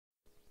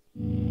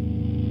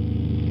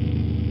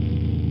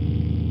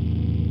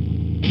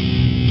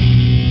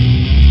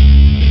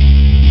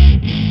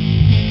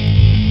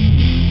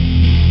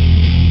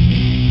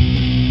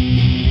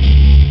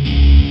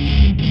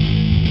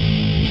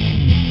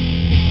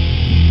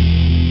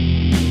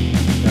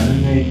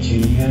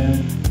aching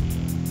head,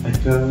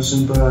 echoes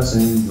and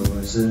buzzing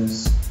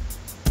noises.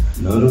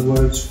 I know the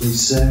words we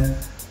said,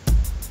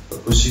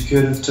 but wish you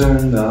could have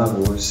turned our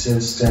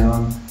voices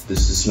down.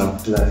 This is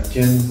not black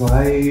and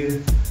white,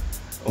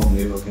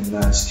 only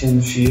organized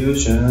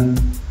confusion.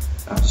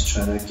 I'm just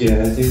trying to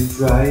get it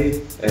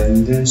right,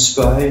 and in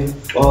spite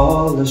of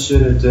all I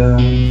should have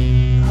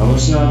done, I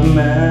was not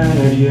mad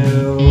at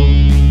you.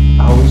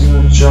 I was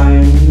not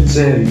trying to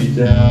tear you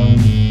down.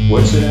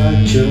 Words that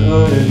I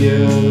could have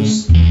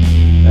used,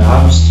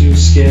 I was too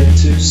scared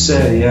to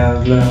say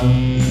out loud.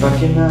 If I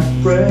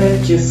cannot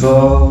break your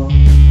fall,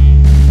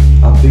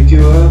 I'll pick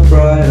you up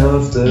right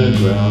off the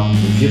ground.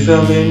 If you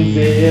felt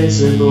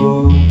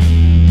invisible,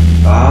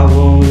 I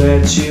won't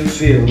let you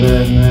feel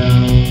that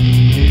now.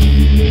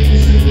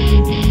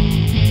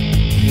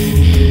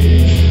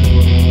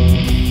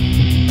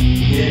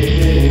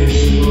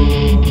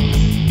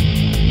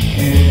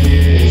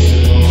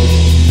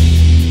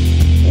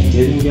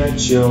 Didn't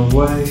get your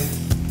way,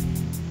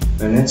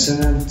 and it's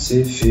an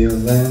empty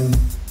feeling.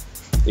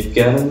 You've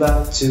got a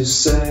lot to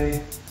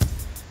say,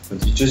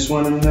 but you just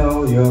wanna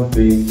know you're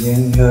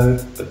being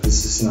hurt. But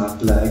this is not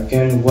black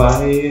and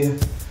white,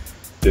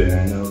 there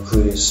are no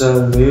clear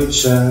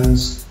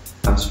solutions.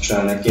 I'm just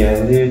trying to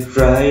get it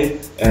right,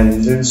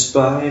 and in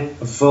spite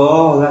of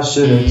all I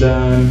should have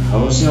done,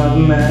 I was not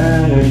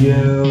mad at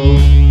you.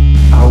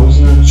 I was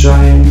not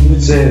trying to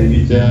tear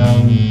you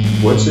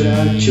down. Words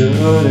that I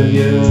could have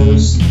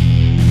used,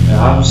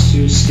 I was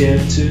too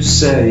scared to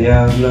say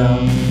out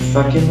loud. If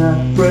I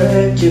cannot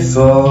break your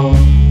fall,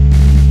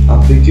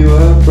 I'll pick you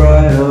up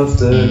right off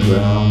the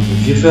ground.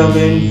 If you felt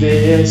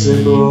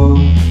invisible,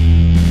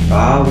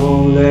 I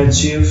won't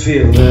let you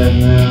feel that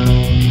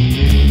now.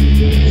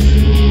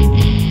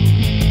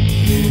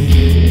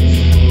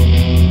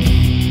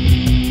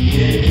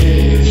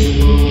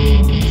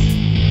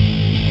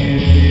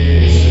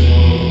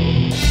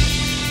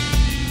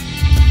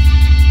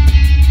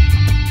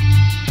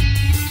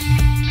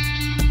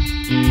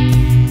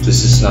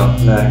 This is not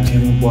black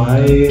and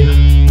white,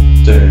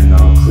 there are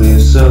no clear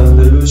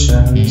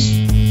solutions.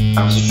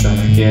 I'm just trying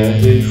to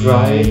get it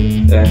right,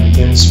 and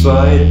in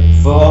spite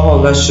of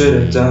all I should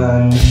have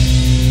done,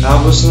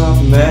 I was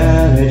not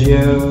mad at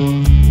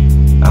you.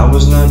 I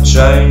was not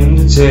trying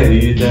to tear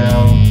you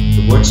down.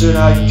 The words that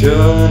I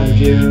could have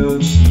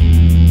used,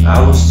 I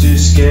was too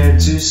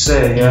scared to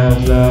say out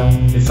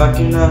loud. If I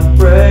cannot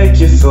break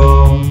your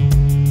fall,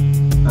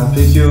 I'll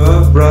pick you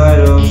up right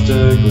off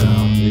the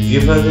ground. If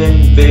you felt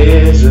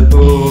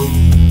invisible,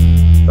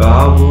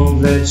 I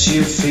won't let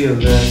you feel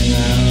that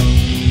now.